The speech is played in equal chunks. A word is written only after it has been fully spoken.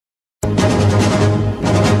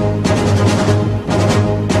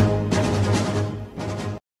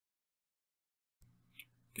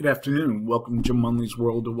Good afternoon. Welcome to Jim Munley's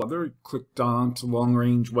World of Weather. Clicked on to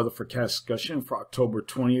long-range weather forecast discussion for October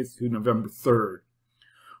 20th through November 3rd.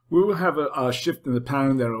 We will have a shift in the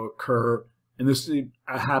pattern that will occur, and this will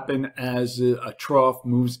happen as a trough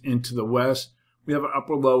moves into the west. We have an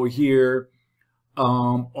upper low here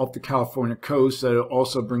off the California coast that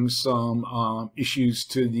also brings some issues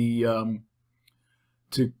to the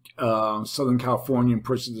Southern California and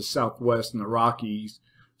pushes the Southwest and the Rockies.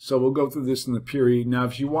 So we'll go through this in the period. Now,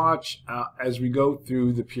 if you watch as we go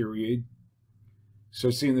through the period, so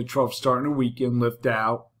seeing the trough starting to weaken, lift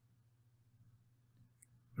out.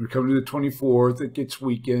 We come to the 24th, it gets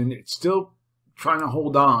weakened. It's still trying to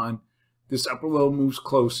hold on. This upper low moves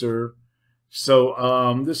closer.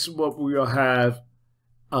 So this is what we will have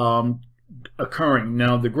occurring.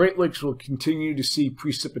 Now, the Great Lakes will continue to see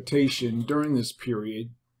precipitation during this period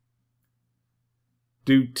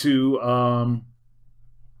due to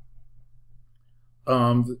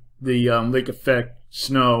the lake effect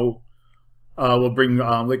snow will bring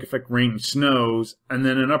lake effect rain and snows, and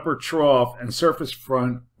then an upper trough and surface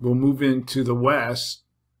front will move into the west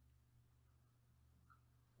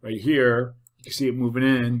right here. You can see it moving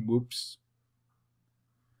in. Whoops.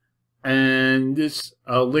 And this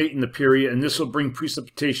late in the period, and this will bring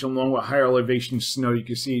precipitation along with higher elevation snow. You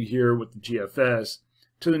can see it here with the GFS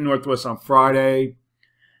to the northwest on Friday,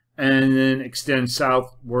 and then extend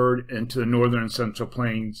southward into the northern and central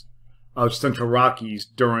plains of Central Rockies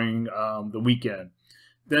during the weekend.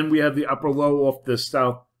 Then we have the upper low off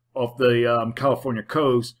the California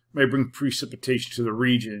coast may bring precipitation to the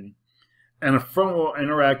region, and a front will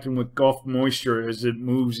interacting with Gulf moisture as it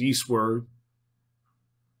moves eastward.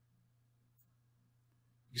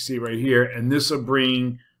 You see right here, and this will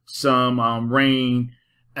bring some rain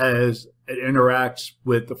as it interacts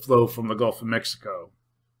with the flow from the Gulf of Mexico.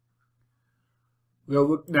 We'll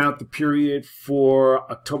look now at the period for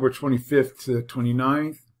October 25th to the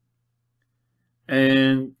 29th.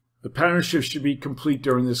 And the pattern shift should be complete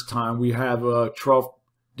during this time. We have a trough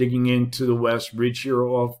digging into the west, ridge here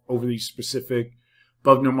off over the Pacific,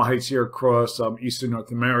 above normal heights here across eastern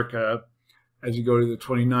North America. As you go to the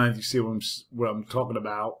 29th, you see what I'm talking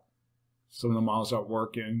about. Some of the models aren't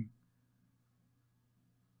working.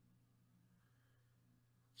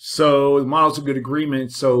 So the model's a good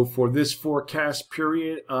agreement. So for this forecast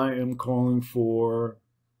period, I am calling for,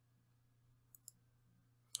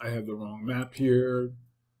 I have the wrong map here.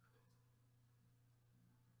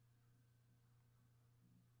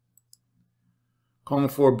 Calling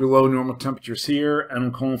for below normal temperatures here, and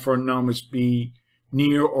I'm calling for anomalies to be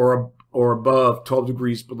near or above 12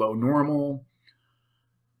 degrees below normal.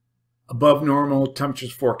 Above normal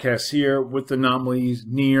temperatures forecast here with anomalies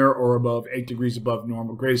near or above 8 degrees above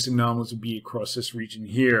normal. Greatest anomalies will be across this region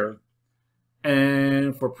here.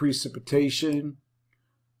 And for precipitation,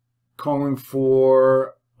 calling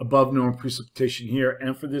for above normal precipitation here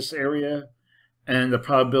and for this area. And the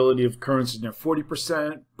probability of occurrence is near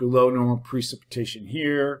 40%, below normal precipitation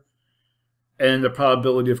here. And the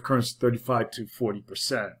probability of occurrence is 35 to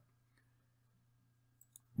 40%.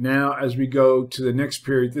 Now, as we go to the next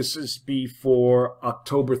period, this is for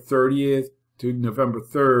October 30th to November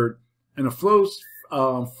 3rd, and the flow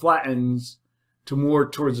flattens to more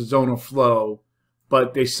towards the zonal flow,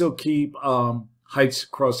 but they still keep heights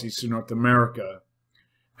across eastern North America.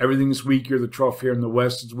 Everything is weaker. The trough here in the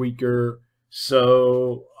west is weaker,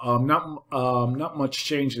 so not much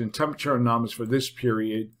change in temperature anomalies for this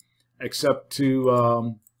period, except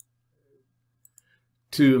to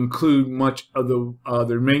include much of the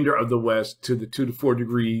remainder of the west to the 2 to 4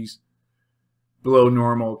 degrees below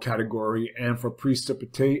normal category. And for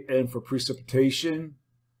precipitation,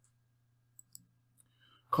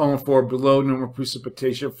 calling for below normal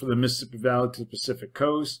precipitation for the Mississippi Valley to the Pacific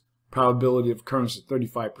Coast. Probability of occurrence is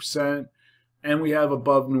 35%. And we have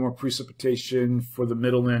above normal precipitation for the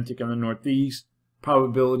Middle Atlantic and the Northeast.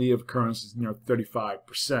 Probability of occurrence is near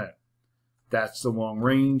 35%. That's the long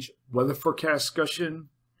range weather forecast discussion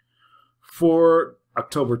for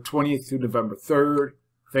October 20th through November 3rd.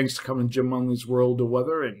 Thanks for coming to Jim Munley's World of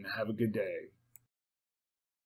Weather, and have a good day.